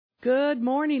Good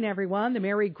morning, everyone. The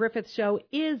Mary Griffith Show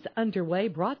is underway,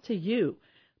 brought to you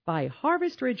by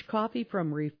Harvest Ridge Coffee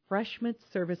from Refreshment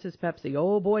Services Pepsi.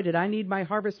 Oh, boy, did I need my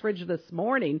Harvest Ridge this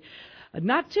morning.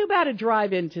 Not too bad a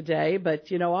drive-in today, but,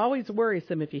 always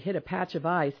worrisome if you hit a patch of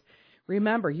ice.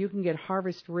 Remember, you can get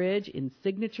Harvest Ridge in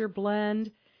Signature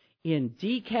Blend, in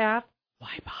Decaf,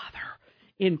 why bother,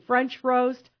 in French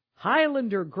Roast,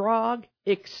 Highlander Grog,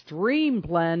 Extreme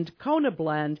Blend, Kona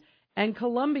Blend, and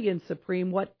Colombian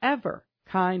Supreme, whatever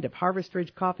kind of Harvest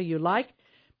Ridge coffee you like.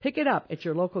 Pick it up at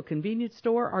your local convenience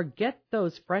store or get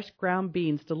those fresh ground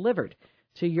beans delivered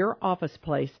to your office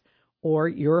place or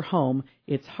your home.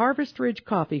 It's Harvest Ridge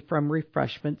Coffee from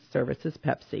Refreshment Services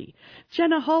Pepsi.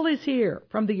 Jenna Hull is here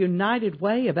from the United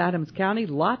Way of Adams County.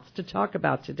 Lots to talk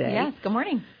about today. Yes, good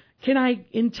morning. Can I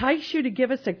entice you to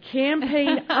give us a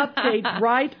campaign update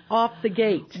right off the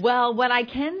gate? Well, what I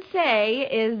can say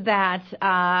is that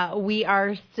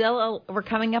we're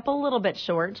coming up a little bit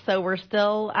short, so we're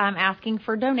still asking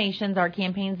for donations. Our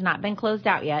campaign's not been closed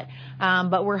out yet,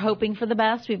 but we're hoping for the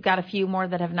best. We've got a few more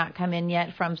that have not come in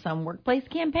yet from some workplace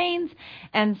campaigns,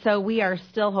 and so we are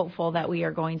still hopeful that we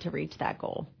are going to reach that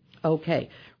goal. Okay.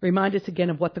 Remind us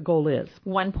again of what the goal is.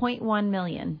 1.1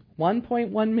 million.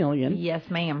 1.1 million. Yes,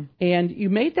 ma'am. And you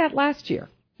made that last year.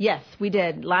 Yes, we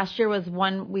did. Last year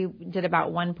we did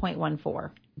about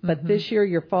 1.14. But this year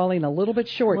you're falling a little bit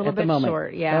short at the moment. A little bit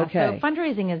short, yeah. Okay. So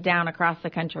fundraising is down across the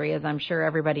country, as I'm sure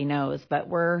everybody knows, but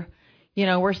we're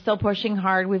still pushing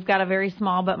hard. We've got a very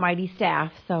small but mighty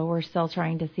staff, so we're still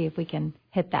trying to see if we can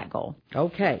hit that goal.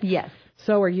 Okay. Yes.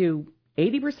 So are you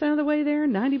 80% of the way there?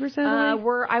 90% of the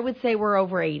way? I would say we're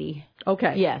over 80.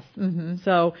 Okay. Yes. Mm-hmm.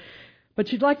 So,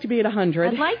 but you'd like to be at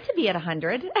 100. I'd like to be at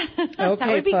 100. Okay, that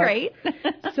would be great.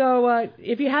 So,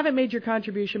 if you haven't made your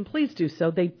contribution, please do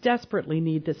so. They desperately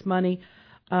need this money.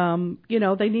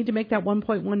 They need to make that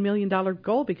 $1.1 million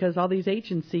goal because all these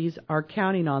agencies are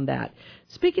counting on that.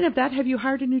 Speaking of that, have you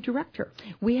hired a new director?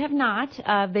 We have not.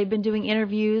 They've been doing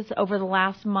interviews over the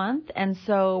last month, and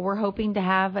so we're hoping to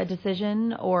have a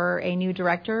decision or a new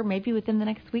director maybe within the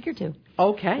next week or two.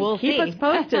 Okay. We'll Keep see. us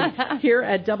posted here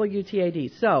at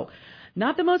WTAD. So,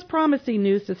 not the most promising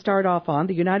news to start off on.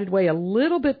 The United Way a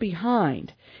little bit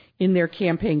behind in their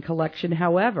campaign collection.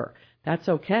 However, that's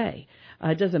okay.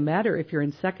 It doesn't matter if you're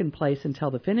in second place until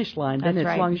the finish line. Then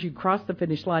as long as you cross the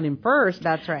finish line in first,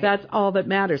 that's right. That's all that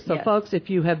matters. So, yes. Folks,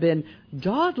 if you have been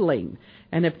dawdling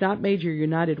and have not made your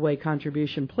United Way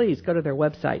contribution, please go to their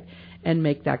website and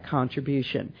make that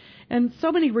contribution. And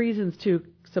so many reasons to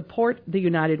support the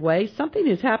United Way. Something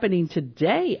is happening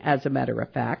today, as a matter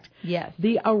of fact. Yes.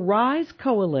 The Arise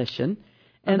Coalition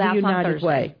and the United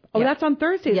Way. Oh, that's on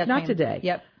Thursday. Yes, it's not ma'am. today.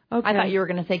 Yep. Okay. I thought you were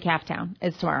going to say Calftown.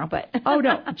 It's tomorrow, but... Oh,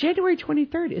 no. January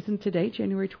 23rd. Isn't today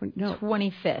January 20... No.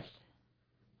 25th.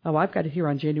 Oh, I've got it here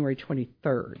on January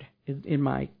 23rd in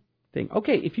my thing.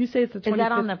 Okay, if you say it's the 25th... Is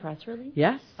that on the press release?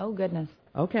 Yes. Oh, goodness.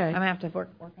 Okay. I'm going to have to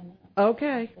work on that.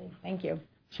 Okay. Thank you.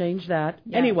 Change that.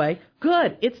 Yes. Anyway,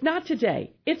 good. It's not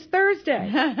today. It's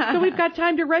Thursday. So we've got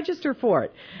time to register for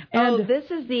it. And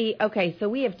this is the... Okay, so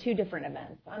we have two different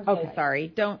events. I'm so sorry.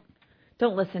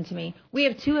 Don't listen to me. We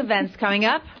have two events coming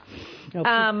up.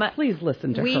 No, please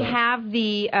listen to her. We have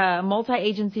the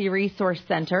Multi-Agency Resource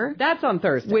Center. That's on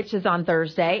Thursday. Which is on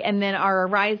Thursday. And then our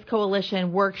Arise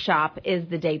Coalition workshop is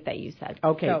the date that you said.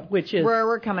 Okay, so which is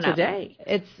we're coming today.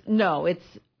 I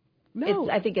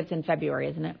think it's in February,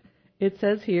 isn't it? It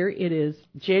says here it is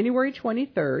January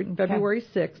 23rd, February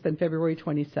 6th, and February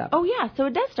 27th. Oh, yeah, so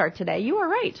it does start today. You are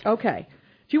right. Okay.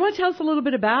 Do you want to tell us a little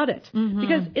bit about it? Mm-hmm.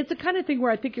 Because it's the kind of thing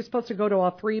where I think you're supposed to go to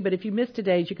all three, but if you miss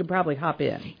today's, you can probably hop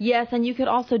in. Yes, and you could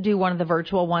also do one of the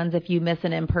virtual ones if you miss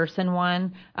an in-person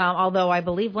one, although I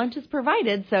believe lunch is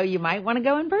provided, so you might want to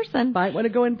go in person. Might want to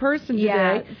go in person today.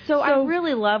 Yeah, so I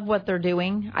really love what they're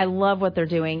doing. I love what they're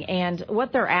doing, and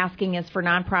what they're asking is for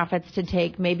nonprofits to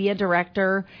take maybe a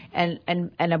director and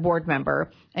a board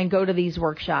member and go to these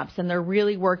workshops, and they're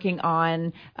really working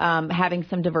on having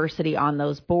some diversity on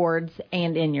those boards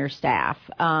and in your staff.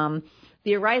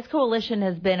 The Arise Coalition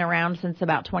has been around since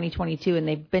about 2022, and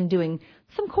they've been doing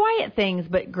some quiet things,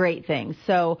 but great things.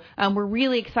 So we're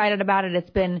really excited about it. It's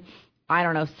been,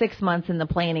 6 months in the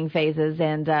planning phases,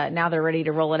 and now they're ready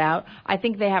to roll it out. I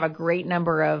think they have a great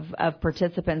number of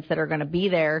participants that are going to be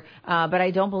there, but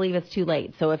I don't believe it's too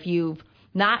late. So if you've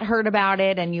not heard about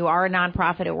it and you are a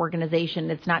nonprofit organization,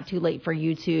 it's not too late for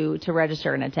you to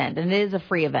register and attend. And it is a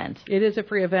free event. It is a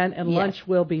free event, and lunch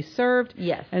will be served.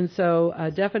 Yes. And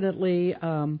so definitely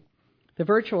The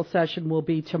virtual session will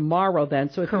be tomorrow then.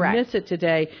 So if Correct. you miss it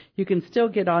today, you can still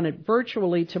get on it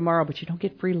virtually tomorrow, but you don't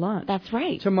get free lunch. That's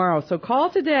right. Tomorrow. So call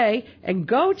today and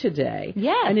go today.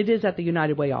 Yes. And it is at the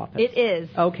United Way office. It is.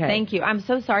 Okay. Thank you. I'm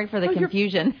so sorry for the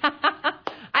confusion.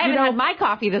 I haven't had my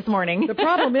coffee this morning. The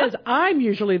problem is I'm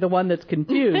usually the one that's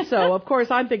confused. So, of course,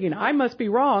 I'm thinking I must be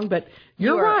wrong, but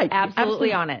you're right.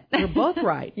 Absolutely on it. You're both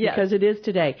right Yes. because it is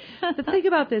today. The thing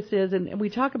about this is, and we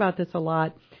talk about this a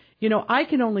lot, you know, I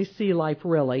can only see life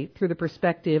really through the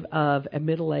perspective of a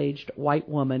middle-aged white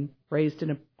woman raised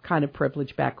in a kind of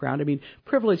privileged background. I mean,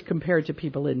 privileged compared to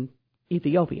people in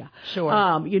Ethiopia.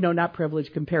 Sure. You know, not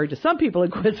privileged compared to some people in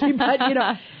Quincy, but, you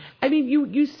know, I mean,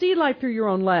 you see life through your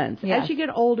own lens. Yes. As you get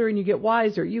older and you get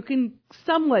wiser, you can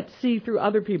somewhat see through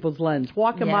other people's lens,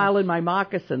 walk a mile in my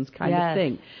moccasins kind of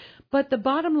thing. But the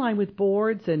bottom line with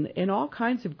boards and all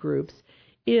kinds of groups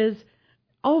is,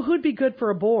 oh, who'd be good for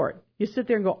a board? You sit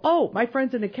there and go, oh, my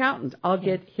friend's an accountant. I'll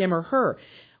get him or her.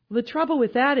 The trouble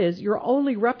with that is you're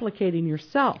only replicating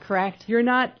yourself. Correct. You're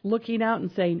not looking out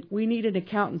and saying, we need an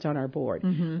accountant on our board.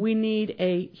 Mm-hmm. We need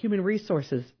a human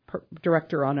resources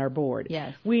director on our board.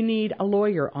 Yes. We need a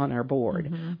lawyer on our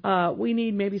board. Mm-hmm. We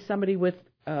need maybe somebody with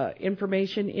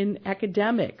information in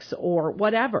academics or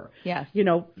whatever. Yes. You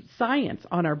know, science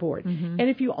on our board. Mm-hmm. And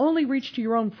if you only reach to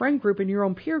your own friend group and your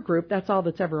own peer group, that's all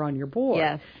that's ever on your board.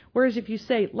 Yes. Whereas if you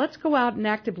say, let's go out and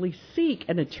actively seek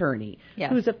an attorney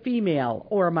Yes. who's a female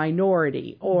or a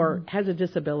minority or has a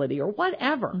disability or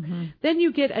whatever, then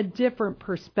you get a different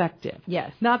perspective.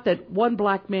 Yes. Not that one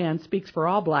black man speaks for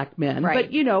all black men, Right.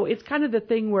 but, you know, it's kind of the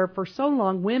thing where for so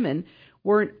long women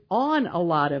weren't on a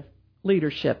lot of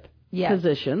leadership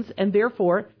positions, and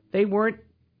therefore they weren't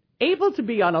able to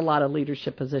be on a lot of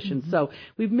leadership positions. So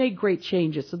we've made great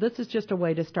changes. So this is just a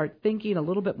way to start thinking a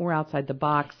little bit more outside the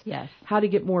box, how to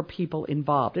get more people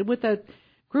involved. And with a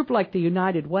group like the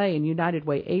United Way and United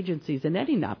Way agencies and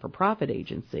any not-for-profit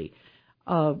agency,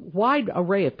 a wide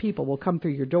array of people will come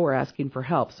through your door asking for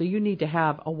help. So you need to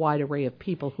have a wide array of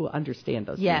people who understand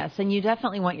those Yes, needs. and you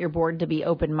definitely want your board to be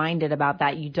open-minded about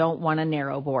that. You don't want a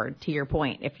narrow board, to your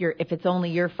point. If it's only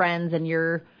your friends and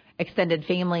your extended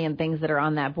family and things that are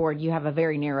on that board, you have a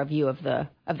very narrow view of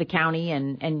the county,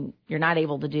 and you're not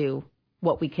able to do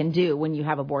what we can do when you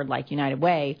have a board like United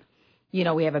Way. You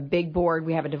know, we have a big board,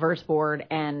 we have a diverse board,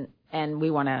 and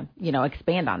we want to, you know,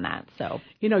 expand on that. So,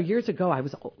 you know, years ago, I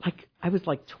was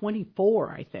like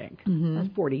 24, I think. That's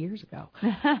 40 years ago.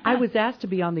 I was asked to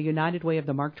be on the United Way of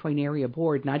the Mark Twain Area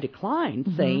Board, and I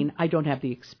declined, saying I don't have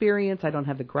the experience, I don't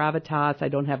have the gravitas, I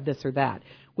don't have this or that,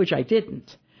 which I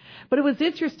didn't. But it was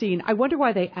interesting. I wonder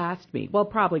why they asked me. Well,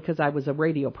 probably because I was a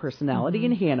radio personality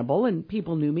in Hannibal, and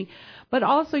people knew me. But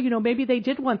also, you know, maybe they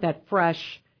did want that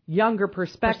fresh, younger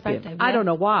perspective. I don't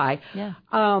know why. Yeah.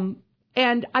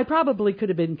 And I probably could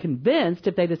have been convinced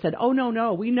if they'd have said, oh,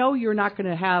 no, we know you're not going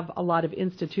to have a lot of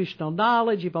institutional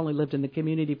knowledge. You've only lived in the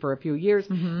community for a few years,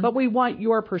 but we want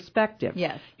your perspective.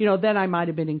 Yes. You know, then I might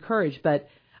have been encouraged. But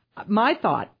my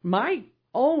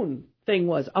own thing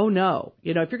was, oh, no,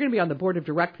 you know, if you're going to be on the board of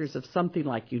directors of something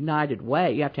like United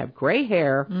Way, you have to have gray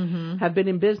hair, have been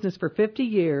in business for 50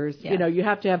 years. Yes. You know, you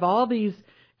have to have all these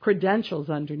credentials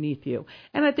underneath you.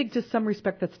 And I think to some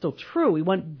respect that's still true. We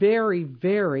want very,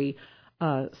 very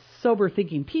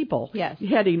sober-thinking people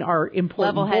heading our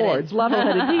important boards.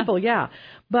 Level-headed people, yeah.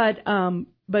 But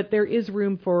there is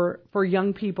room for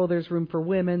young people. There's room for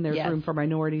women. There's room for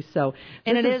minorities. So,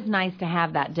 and it is nice to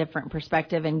have that different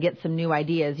perspective and get some new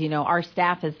ideas. You know, our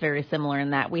staff is very similar in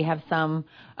that we have some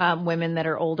women that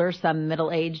are older, some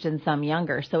middle-aged, and some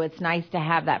younger. So it's nice to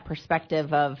have that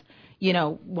perspective of, you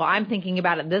know, well, I'm thinking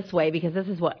about it this way because this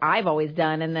is what I've always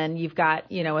done. And then you've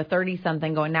got, you know, a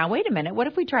 30-something going, now, wait a minute, what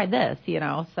if we tried this, you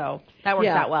know? So that works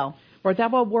out well. Or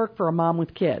that will work for a mom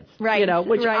with kids, right? You know,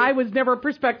 which I was never a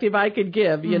perspective I could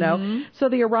give, you know. So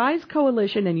the Arise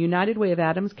Coalition and United Way of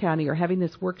Adams County are having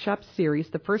this workshop series.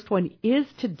 The first one is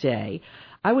today.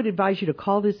 I would advise you to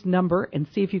call this number and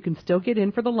see if you can still get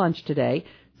in for the lunch today,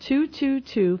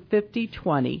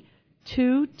 222-5020,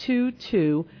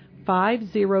 222-5020.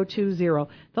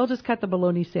 They'll just cut the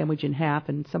bologna sandwich in half,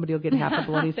 and somebody will get half a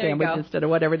bologna sandwich instead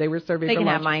of whatever they were serving for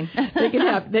lunch. They can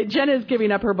have mine. Jenna is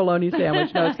giving up her bologna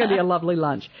sandwich. No, it's going to be a lovely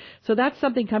lunch. So that's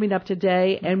something coming up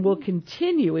today, and we'll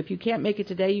continue. If you can't make it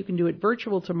today, you can do it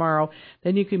virtual tomorrow.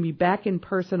 Then you can be back in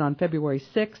person on February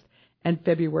 6th and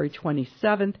February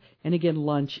 27th. And again,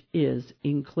 lunch is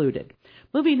included.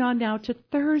 Moving on now to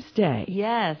Thursday.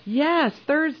 Yes,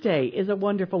 Thursday is a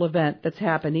wonderful event that's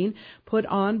happening, put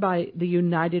on by the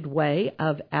United Way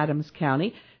of Adams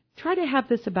County. Try to have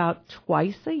this about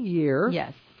twice a year.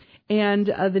 Yes.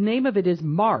 And the name of it is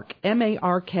MARK,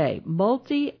 M-A-R-K,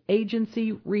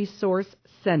 Multi-Agency Resource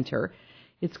Center.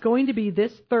 It's going to be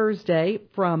this Thursday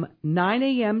from 9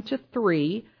 a.m. to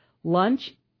 3.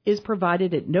 Lunch is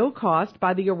provided at no cost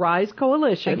by the Arise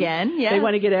Coalition. Again, yes. They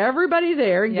want to get everybody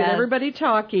there and yes. get everybody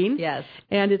talking. Yes.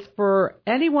 And it's for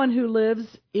anyone who lives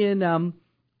in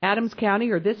Adams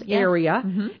County or this yes. area.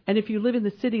 Mm-hmm. And if you live in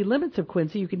the city limits of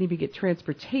Quincy, you can even get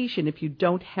transportation if you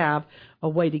don't have a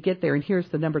way to get there. And here's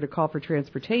the number to call for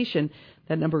transportation.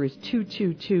 That number is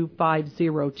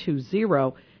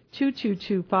 222-5020.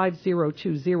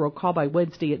 222-5020. Call by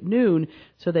Wednesday at noon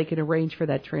so they can arrange for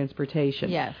that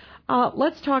transportation. Yes.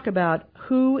 Let's talk about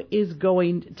who is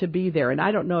going to be there. And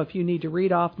I don't know if you need to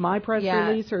read off my press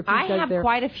release or if I have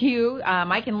quite a few.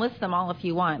 I can list them all if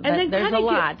you want, but there's a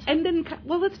lot.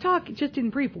 Let's talk just in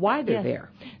brief why they're there.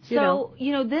 So,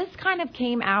 this kind of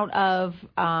came out of,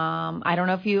 I don't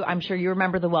know if I'm sure you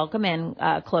remember the Welcome In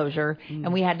closure,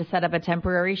 and we had to set up a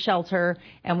temporary shelter,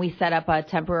 and we set up a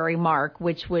temporary MARK,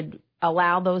 which would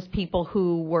allow those people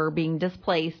who were being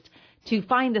displaced to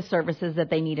find the services that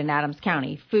they need in Adams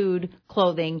County: food,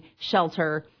 clothing,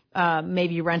 shelter,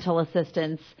 maybe rental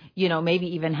assistance,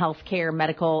 maybe even health care,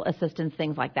 medical assistance,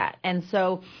 things like that. And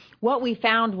so what we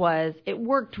found was it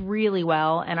worked really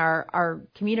well, and our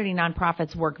community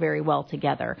nonprofits work very well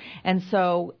together. And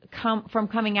so from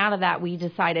coming out of that, we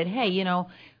decided, hey,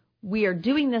 we are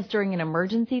doing this during an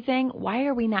emergency thing. Why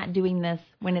are we not doing this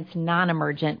when it's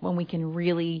non-emergent, when we can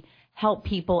really help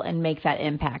people and make that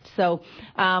impact? So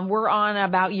we're on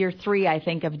about year 3, I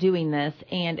think, of doing this,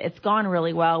 and it's gone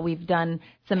really well. We've done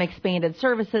some expanded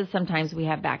services. Sometimes we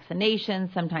have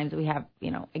vaccinations. Sometimes we have,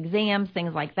 exams,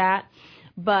 things like that.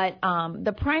 But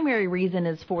the primary reason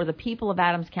is for the people of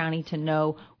Adams County to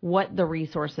know what the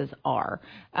resources are.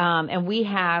 And we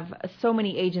have so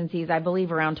many agencies, I believe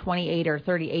around 28 or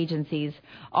 30 agencies,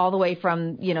 all the way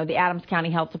from, the Adams County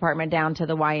Health Department down to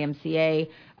the YMCA.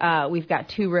 We've got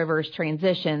Two Rivers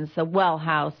Transitions, the Well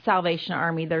House, Salvation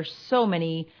Army. There's so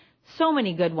many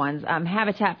good ones.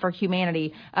 Habitat for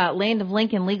Humanity, Land of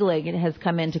Lincoln Legal Aid has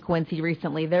come into Quincy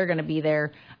recently. They're going to be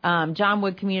there. John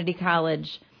Wood Community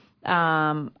College,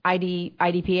 IDPH,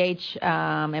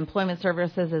 Employment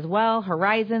Services as well,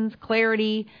 Horizons,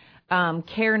 Clarity,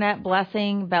 CareNet,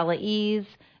 Blessing, Bella Ease,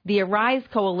 the Arise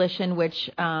Coalition, which,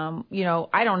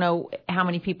 I don't know how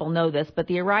many people know this, but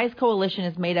the Arise Coalition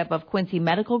is made up of Quincy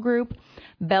Medical Group,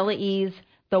 Bella Ease,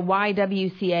 the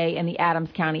YWCA, and the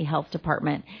Adams County Health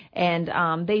Department. And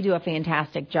they do a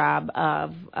fantastic job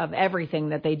of everything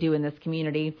that they do in this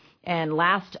community. And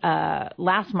last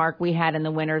MARK we had in the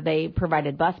winter, they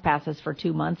provided bus passes for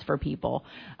 2 months for people.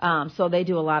 So they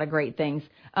do a lot of great things.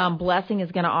 Blessing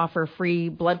is going to offer free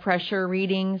blood pressure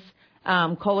readings,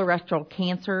 colorectal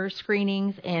cancer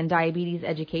screenings, and diabetes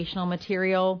educational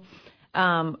material.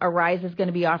 Arise is going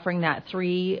to be offering that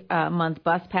 3-month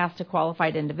bus pass to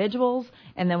qualified individuals,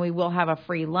 and then we will have a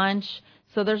free lunch.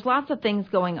 So there's lots of things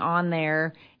going on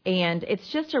there, and it's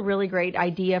just a really great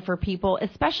idea for people,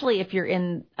 especially if you're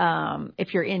in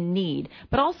need,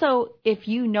 but also if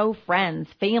you know friends,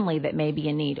 family that may be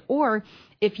in need, or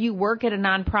if you work at a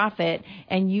nonprofit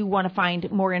and you want to find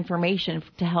more information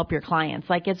to help your clients.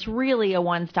 Like, it's really a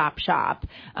one-stop shop,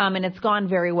 and it's gone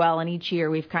very well, and each year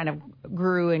we've kind of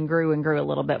grew and grew and grew a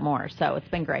little bit more, so it's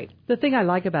been great. The thing I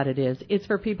like about it is it's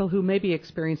for people who may be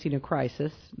experiencing a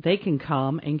crisis. They can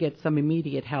come and get some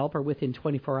immediate help, or within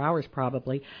 24 hours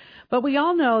probably. But we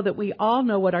all know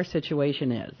what our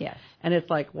situation is. Yes. And it's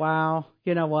like, wow,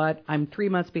 you know what? I'm 3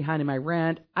 months behind in my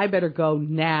rent. I better go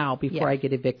now before I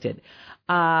get evicted.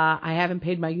 I haven't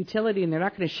paid my utility, and they're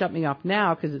not going to shut me off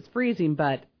now because it's freezing,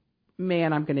 but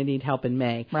man, I'm going to need help in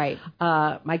May. Right.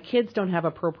 My kids don't have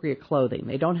appropriate clothing.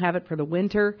 They don't have it for the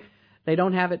winter. They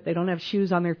don't have it. They don't have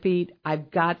shoes on their feet.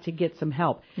 I've got to get some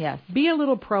help. Yes. Be a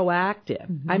little proactive.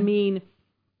 Mm-hmm. I mean,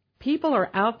 people are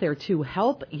out there to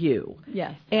help you.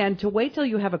 Yes. And to wait till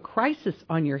you have a crisis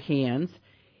on your hands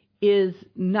is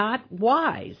not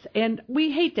wise. And we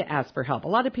hate to ask for help. A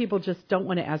lot of people just don't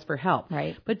want to ask for help.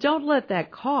 Right. But don't let that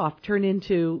cough turn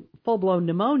into full-blown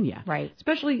pneumonia. Right.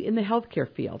 Especially in the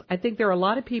healthcare field. I think there are a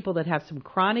lot of people that have some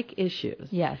chronic issues.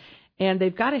 Yes. And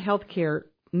they've got a healthcare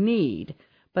need,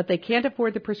 but they can't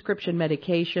afford the prescription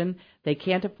medication. They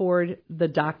can't afford the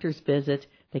doctor's visit.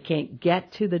 They can't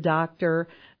get to the doctor.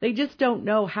 They just don't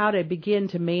know how to begin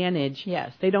to manage.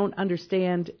 Yes. They don't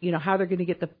understand, how they're going to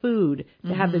get the food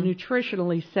to have the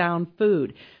nutritionally sound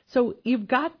food. So you've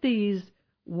got these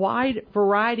wide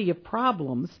variety of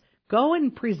problems. Go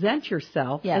and present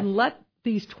yourself and let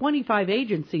these 25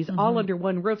 agencies all under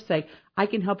one roof say, I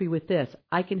can help you with this.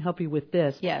 I can help you with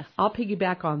this. Yes. I'll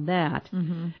piggyback on that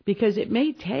because it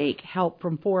may take help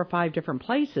from 4 or 5 different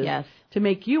places to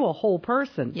make you a whole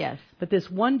person. Yes. But this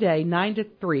one day, 9 to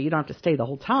 3, you don't have to stay the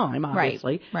whole time,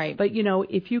 obviously. Right. But, you know,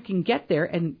 if you can get there,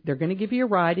 and they're going to give you a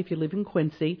ride if you live in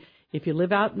Quincy. If you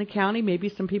live out in the county, maybe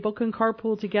some people can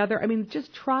carpool together. I mean,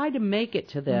 just try to make it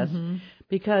to this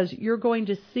because you're going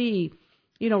to see,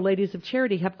 you know, Ladies of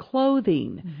Charity have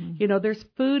clothing. You know, there's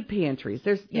food pantries.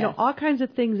 There's, you know, all kinds of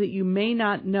things that you may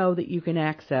not know that you can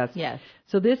access. Yes.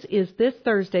 So this is this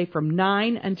Thursday from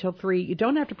 9 until 3. You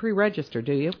don't have to pre-register,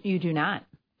 do you? You do not.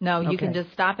 No, you can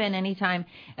just stop in anytime.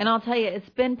 And I'll tell you, it's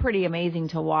been pretty amazing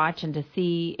to watch and to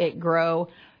see it grow.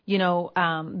 You know,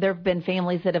 there have been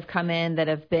families that have come in that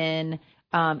have been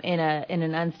in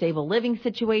an unstable living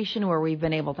situation where we've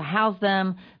been able to house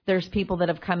them. There's people that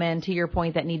have come in, to your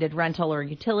point, that needed rental or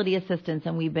utility assistance,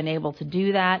 and we've been able to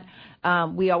do that.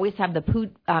 We always have the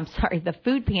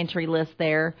food pantry list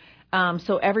there,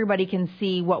 so everybody can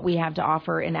see what we have to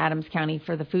offer in Adams County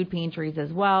for the food pantries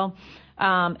as well.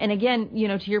 And again, you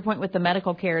know, to your point with the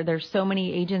medical care, there's so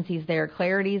many agencies there.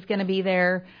 Clarity is going to be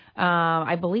there.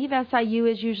 I believe SIU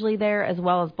is usually there, as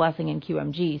well as Blessing and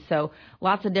QMG. So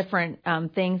lots of different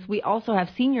things. We also have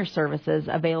senior services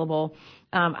available.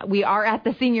 We are at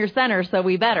the senior center, so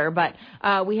we better. But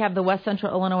we have the West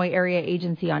Central Illinois Area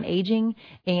Agency on Aging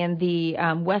and the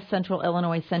West Central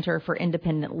Illinois Center for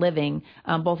Independent Living.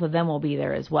 Both of them will be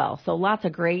there as well. So lots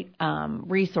of great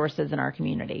resources in our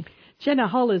community. Jenna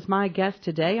Hull is my guest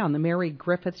today on the Mary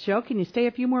Griffith Show. Can you stay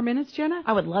a few more minutes, Jenna?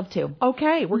 I would love to.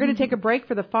 Okay, we're going to take a break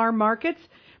for the farm markets,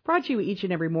 brought to you each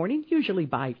and every morning, usually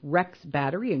by Rex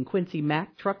Battery and Quincy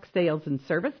Mac Truck Sales and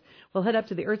Service. We'll head up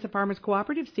to the Ursa Farmers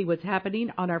Cooperative, see what's happening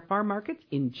on our farm markets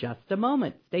in just a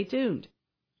moment. Stay tuned.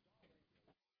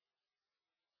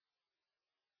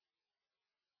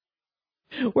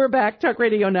 We're back. Talk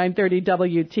Radio 930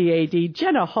 WTAD.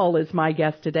 Jenna Hull is my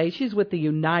guest today. She's with the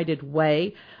United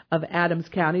Way of Adams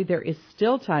County. There is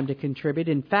still time to contribute.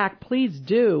 In fact, please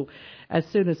do as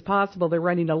soon as possible. They're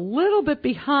running a little bit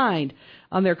behind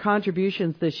on their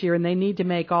contributions this year, and they need to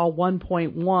make all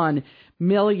 $1.1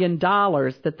 million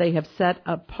that they have set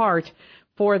apart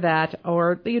for that,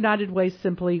 or the United Way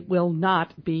simply will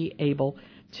not be able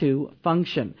to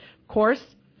function. Of course,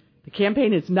 the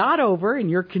campaign is not over, and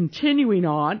you're continuing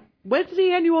on. When's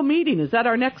the annual meeting? Is that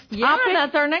our next topic? Yeah,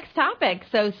 that's our next topic.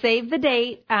 So save the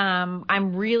date.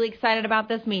 I'm really excited about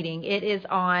this meeting. It is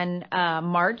on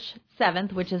March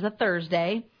 7th, which is a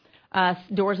Thursday.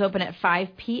 Doors open at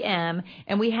 5 p.m.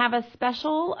 And we have a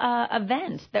special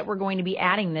event that we're going to be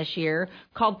adding this year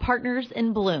called Partners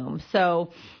in Bloom.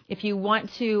 So if you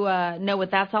want to know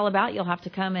what that's all about, you'll have to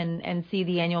come and see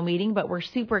the annual meeting. But we're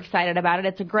super excited about it.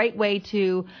 It's a great way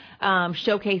to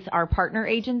showcase our partner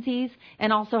agencies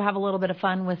and also have a little bit of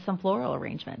fun with some floral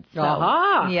arrangements.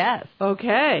 So, yes.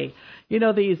 Okay. You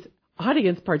know, these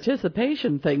audience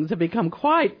participation things have become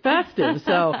quite festive.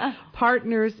 So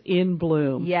Partners in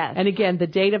Bloom. Yes. And again, the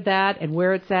date of that and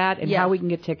where it's at and how we can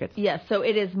get tickets. Yes. So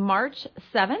it is March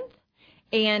 7th.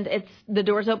 And the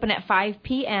doors open at 5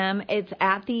 p.m. It's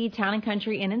at the Town and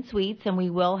Country Inn and Suites, and we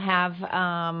will have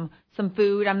some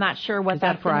food. I'm not sure what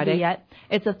that's going to be yet.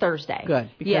 It's a Thursday. Good.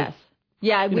 Yes.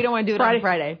 Yeah, we don't want to do it on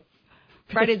Friday.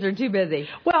 Fridays are too busy.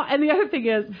 Well, and the other thing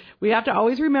is, we have to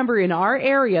always remember in our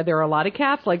area there are a lot of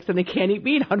Catholics and they can't eat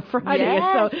meat on Friday.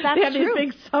 Yes, so that's they have true.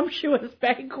 these big sumptuous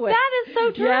banquets. That is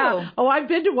so true. Yeah. Oh, I've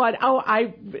been to one.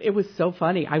 It was so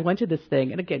funny. I went to this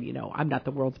thing, and again, you know, I'm not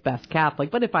the world's best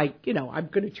Catholic, but if I'm going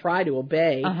to try to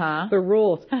obey the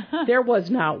rules. There was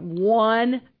not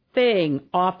one thing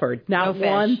offered. Not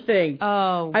one thing.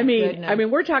 Oh, I mean, goodness.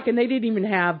 We're talking. They didn't even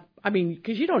have. I mean,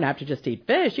 because you don't have to just eat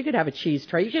fish. You could have a cheese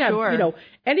tray. You could have, you know,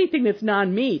 anything that's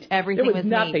non-meat. Everything was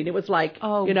nothing. Meat. It was like,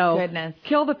 goodness.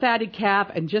 Kill the fatted calf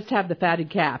and just have the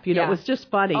fatted calf. You know, it was just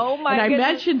funny. Oh, my goodness. goodness.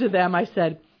 I mentioned to them, I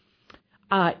said,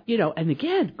 you know, and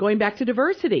again, going back to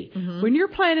diversity, when you're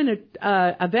planning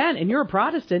an event and you're a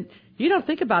Protestant, you don't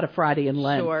think about a Friday in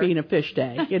Lent being a fish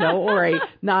day, you know, or a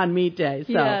non-meat day.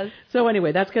 So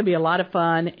anyway, that's going to be a lot of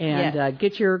fun, and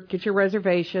get your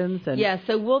reservations. And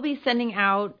so we'll be sending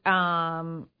out.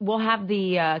 We'll have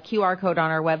the QR code on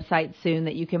our website soon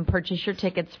that you can purchase your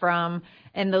tickets from,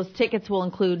 and those tickets will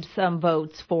include some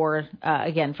votes for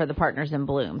for the Partners in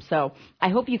Bloom. So I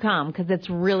hope you come because it's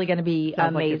really going to be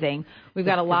amazing. We've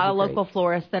got a lot of local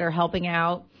florists that are helping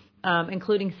out.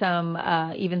 Including some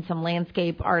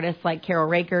landscape artists like Carol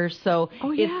Rakers. So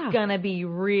it's going to be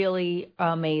really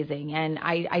amazing. And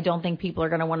I don't think people are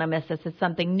going to want to miss this. It's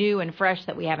something new and fresh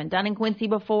that we haven't done in Quincy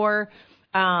before.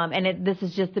 This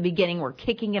is just the beginning. We're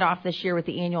kicking it off this year with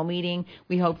the annual meeting.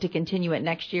 We hope to continue it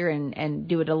next year and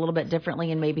do it a little bit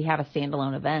differently and maybe have a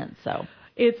standalone event. So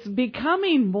it's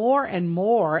becoming more and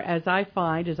more, as I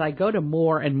find, as I go to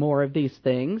more and more of these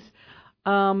things.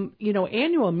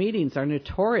 Annual meetings are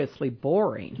notoriously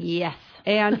boring. Yes.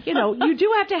 And, you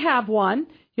do have to have one.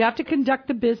 You have to conduct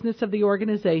the business of the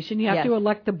organization. You have to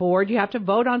elect the board. You have to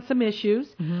vote on some issues.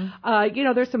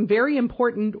 Mm-hmm. There's some very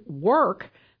important work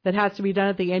that has to be done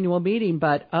at the annual meeting,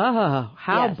 but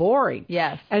how boring.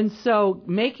 Yes. And so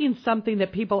making something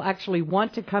that people actually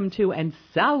want to come to and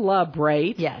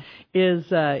celebrate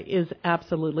is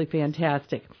absolutely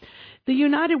fantastic. The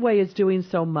United Way is doing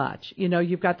so much.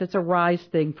 You've got this Arise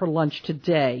thing for lunch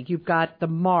today. You've got the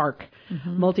MARC,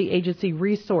 Multi-Agency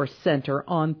Resource Center,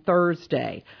 on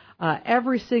Thursday.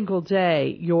 Every single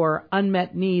day, your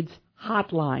unmet needs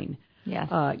hotline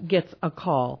gets a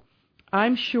call.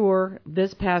 I'm sure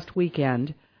this past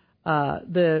weekend,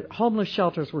 the homeless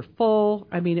shelters were full.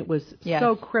 I mean, it was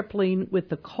so crippling with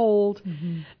the cold.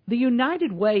 Mm-hmm. The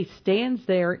United Way stands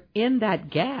there in that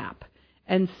gap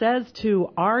and says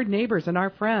to our neighbors and our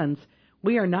friends,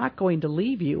 we are not going to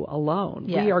leave you alone.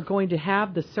 Yes. We are going to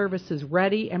have the services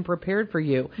ready and prepared for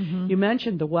you. Mm-hmm. You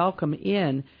mentioned the Welcome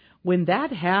Inn. When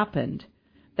that happened,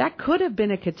 that could have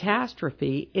been a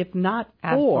catastrophe if not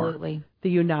for the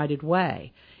United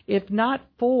Way. If not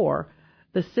for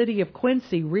the city of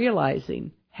Quincy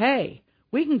realizing, hey,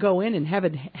 we can go in and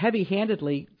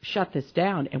heavy-handedly shut this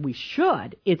down, and we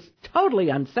should. It's totally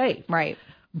unsafe. Right.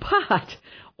 But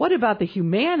what about the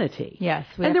humanity? Yes,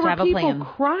 we and have there to were have a people plan.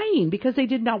 crying because they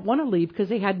did not want to leave because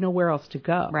they had nowhere else to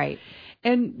go. Right.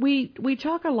 And we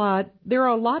talk a lot. There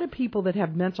are a lot of people that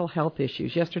have mental health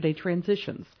issues. Yesterday,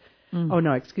 Transitions. Mm. Oh,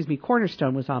 no, excuse me.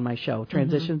 Cornerstone was on my show.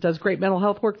 Transitions does great mental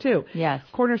health work, too. Yes.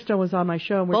 Cornerstone was on my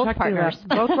show. And we're both talking partners.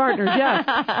 About both partners,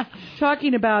 yes.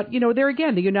 Talking about, there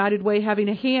again, the United Way having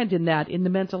a hand in that, in the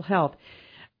mental health.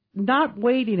 Not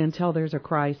waiting until there's a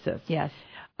crisis. Yes.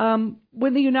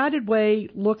 When the United Way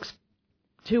looks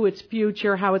to its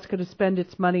future, how it's going to spend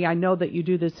its money, I know that you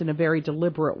do this in a very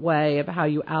deliberate way of how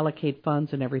you allocate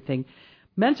funds and everything.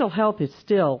 Mental health is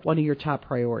still one of your top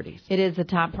priorities. It is a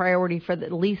top priority for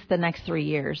at least the next 3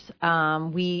 years.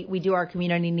 We do our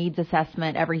community needs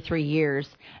assessment every 3 years,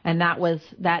 and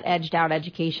that edged out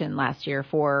education last year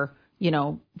for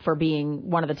being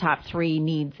one of the top 3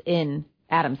 needs in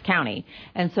Adams County.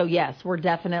 And so, yes, we're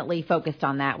definitely focused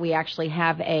on that. We actually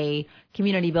have a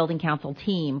community building council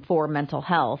team for mental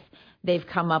health. They've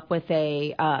come up with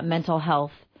a mental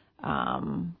health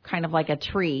kind of like a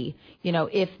tree,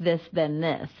 if this, then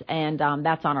this. And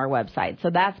that's on our website. So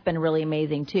that's been really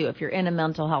amazing, too. If you're in a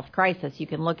mental health crisis, you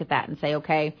can look at that and say,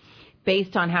 okay,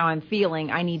 based on how I'm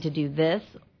feeling, I need to do this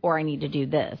or I need to do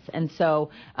this. And so,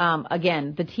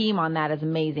 again, the team on that is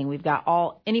amazing. We've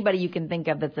got anybody you can think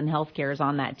of that's in healthcare is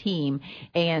on that team.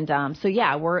 And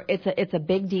it's a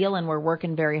big deal, and we're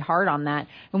working very hard on that.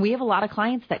 And we have a lot of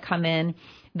clients that come in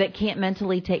that can't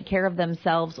mentally take care of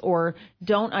themselves or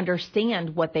don't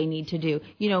understand what they need to do.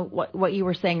 What you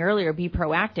were saying earlier, be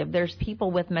proactive. There's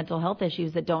people with mental health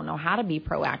issues that don't know how to be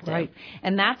proactive. Right.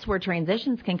 And that's where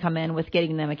Transitions can come in with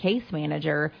getting them a case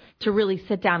manager to really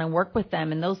sit down and work with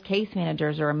them. And those case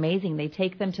managers are amazing. They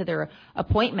take them to their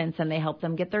appointments and they help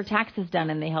them get their taxes done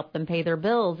and they help them pay their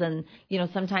bills and,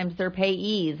 sometimes they're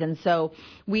payees. And so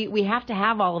we have to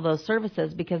have all of those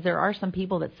services because there are some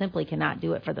people that simply cannot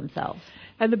do it for themselves.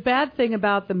 And the bad thing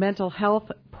about the mental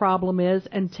health problem is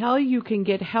until you can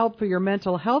get help for your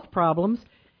mental health problems,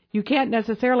 you can't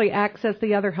necessarily access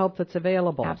the other help that's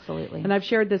available. Absolutely. And I've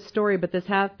shared this story, but this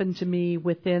happened to me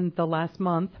within the last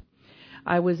month.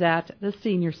 I was at the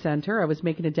senior center. I was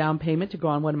making a down payment to go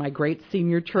on one of my great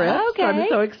senior trips. Okay. I'm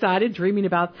so excited, dreaming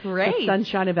about the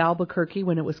sunshine of Albuquerque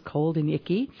when it was cold and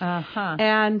icky. Uh-huh.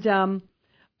 And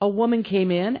a woman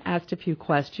came in, asked a few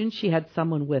questions. She had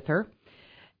someone with her.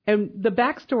 And the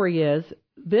backstory is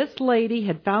this lady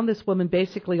had found this woman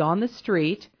basically on the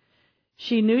street.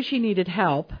 She knew she needed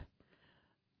help.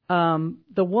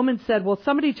 The woman said, well,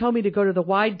 somebody told me to go to the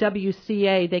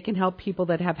YWCA. They can help people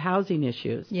that have housing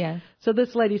issues. Yes. So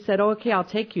this lady said, oh, okay, I'll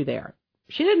take you there.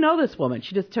 She didn't know this woman.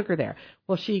 She just took her there.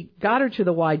 Well, she got her to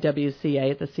the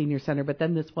YWCA at the senior center, but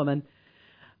then this woman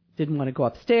didn't want to go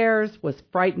upstairs, was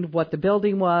frightened of what the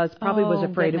building was, probably was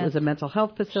afraid it was a mental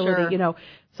health facility, Sure.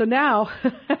 So now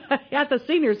at the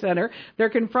senior center, they're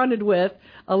confronted with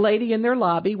a lady in their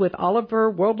lobby with all of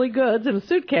her worldly goods in a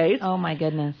suitcase. Oh, my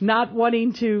goodness. Not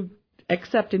wanting to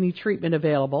accept any treatment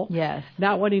available. Yes.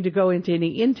 Not wanting to go into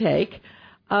any intake.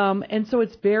 And so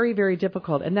it's very, very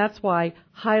difficult. And that's why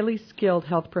highly skilled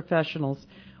health professionals,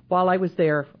 while I was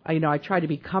there, I tried to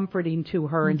be comforting to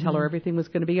her and tell her everything was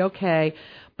going to be okay.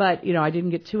 But, I didn't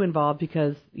get too involved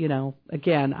because,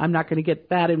 again, I'm not going to get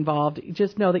that involved.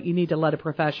 Just know that you need to let a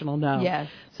professional know. Yes.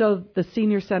 So the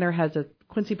senior center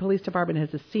Quincy Police Department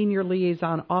has a senior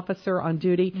liaison officer on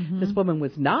duty. This woman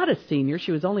was not a senior.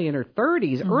 She was only in her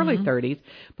 30s, early 30s,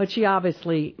 but she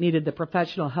obviously needed the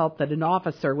professional help that an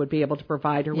officer would be able to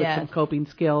provide her with some coping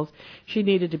skills. She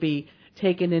needed to be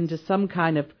taken into some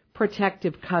kind of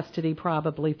protective custody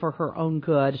probably for her own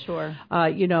good. Sure.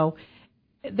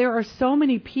 There are so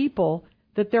many people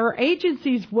that there are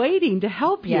agencies waiting to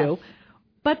help you,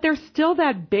 but there's still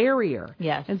that barrier.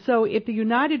 Yes. And so if the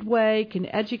United Way can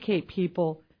educate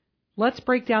people, let's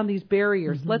break down these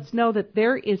barriers. Let's know that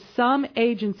there is some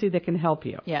agency that can help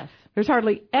you. Yes. There's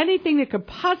hardly anything that could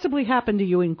possibly happen to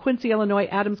you in Quincy, Illinois,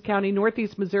 Adams County,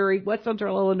 Northeast Missouri, West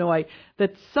Central Illinois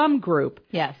that some group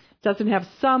doesn't have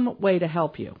some way to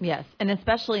help you. Yes, and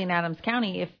especially in Adams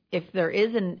County, if there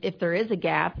is a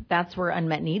gap, that's where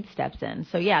unmet needs steps in.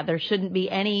 So there shouldn't be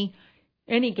any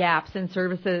gaps in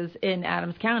services in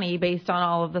Adams County based on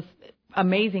all of the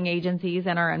amazing agencies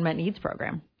and our unmet needs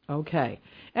program. Okay.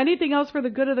 Anything else for the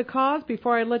good of the cause?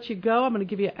 Before I let you go, I'm going to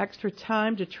give you extra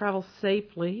time to travel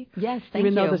safely. Yes, thank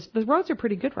you. Even though the roads are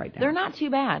pretty good right now. They're not too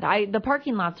bad. The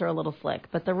parking lots are a little slick,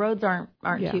 but the roads aren't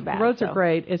too bad. The roads are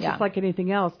great. It's just like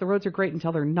anything else. The roads are great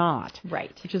until they're not.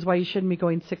 Right. Which is why you shouldn't be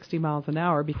going 60 miles an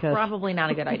hour because... Probably not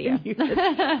a good idea.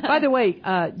 By the way,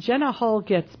 Jenna Hull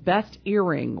gets Best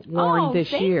Earring worn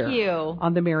this year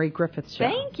on the Mary Griffith Show.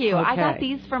 Thank you. Okay. I got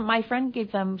these from my friend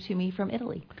gave them to me from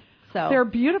Italy. So they're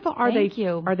beautiful. Are they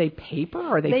paper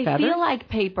or are they feather? They feel like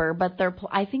paper, but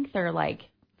I think they're like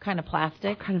kind of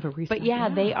plastic. Kind of a recycle.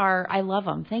 But they are. I love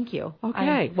them. Thank you.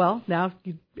 Okay. Well, now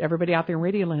everybody out there in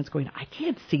Radio Land's going, I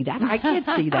can't see that. I can't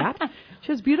see that.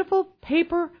 She has beautiful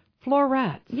paper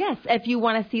florets. Yes. If you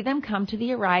want to see them, come to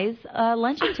the Arise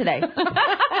luncheon today.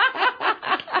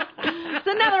 It's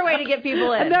another way to get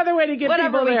people in. Another way to get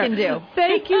Whatever people there. Whatever we can do.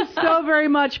 Thank you so very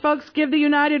much, folks. Give the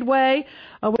United Way,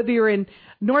 whether you're in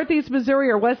Northeast Missouri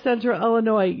or West Central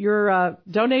Illinois, your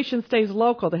donation stays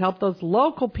local to help those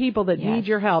local people that need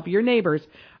your help. Your neighbors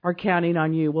are counting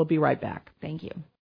on you. We'll be right back. Thank you.